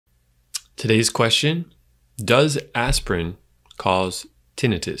Today's question: does aspirin cause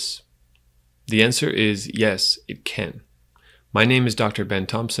tinnitus? The answer is yes, it can. My name is Dr. Ben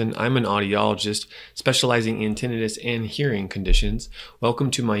Thompson. I'm an audiologist specializing in tinnitus and hearing conditions.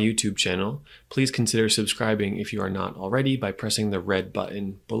 Welcome to my YouTube channel. Please consider subscribing if you are not already by pressing the red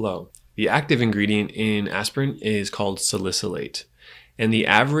button below. The active ingredient in aspirin is called salicylate. And the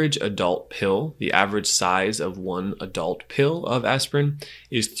average adult pill, the average size of one adult pill of aspirin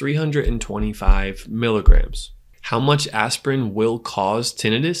is 325 milligrams. How much aspirin will cause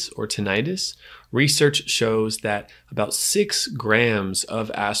tinnitus or tinnitus? Research shows that about 6 grams of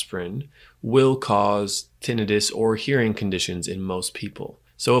aspirin will cause tinnitus or hearing conditions in most people.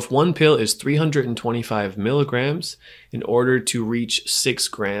 So if one pill is 325 milligrams, in order to reach 6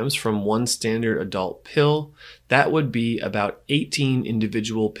 grams from one standard adult pill, that would be about 18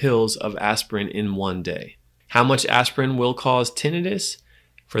 individual pills of aspirin in one day. How much aspirin will cause tinnitus?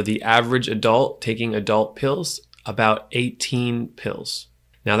 For the average adult taking adult pills, about 18 pills.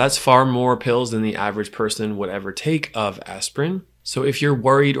 Now that's far more pills than the average person would ever take of aspirin. So if you're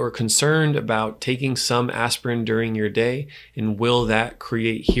worried or concerned about taking some aspirin during your day and will that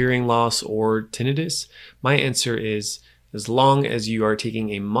create hearing loss or tinnitus, my answer is as long as you are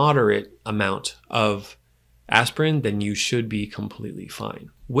taking a moderate amount of aspirin, then you should be completely fine.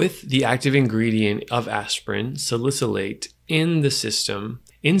 With the active ingredient of aspirin, salicylate, in the system,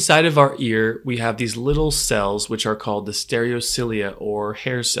 inside of our ear, we have these little cells which are called the stereocilia or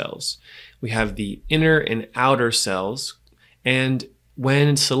hair cells. We have the inner and outer cells, and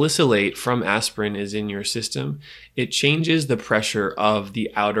when salicylate from aspirin is in your system, it changes the pressure of the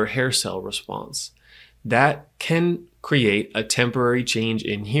outer hair cell response. That can create a temporary change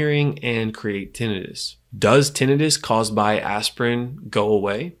in hearing and create tinnitus. Does tinnitus caused by aspirin go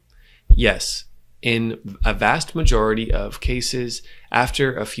away? Yes. In a vast majority of cases,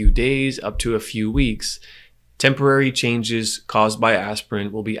 after a few days up to a few weeks, temporary changes caused by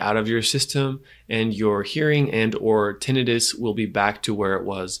aspirin will be out of your system and your hearing and or tinnitus will be back to where it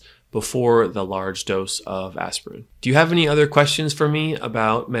was before the large dose of aspirin. Do you have any other questions for me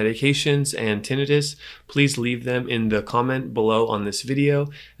about medications and tinnitus? Please leave them in the comment below on this video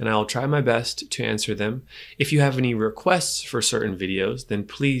and I'll try my best to answer them. If you have any requests for certain videos, then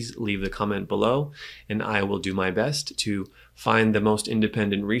please leave the comment below and I will do my best to find the most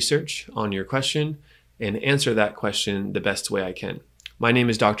independent research on your question and answer that question the best way I can. My name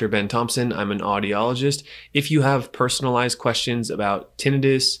is Dr. Ben Thompson. I'm an audiologist. If you have personalized questions about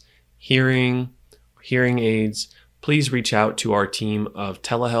tinnitus, hearing aids, please reach out to our team of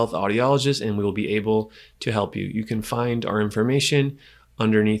telehealth audiologists and we will be able to help you. You can find our information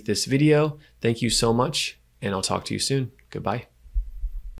underneath this video. Thank you so much and I'll talk to you soon. Goodbye.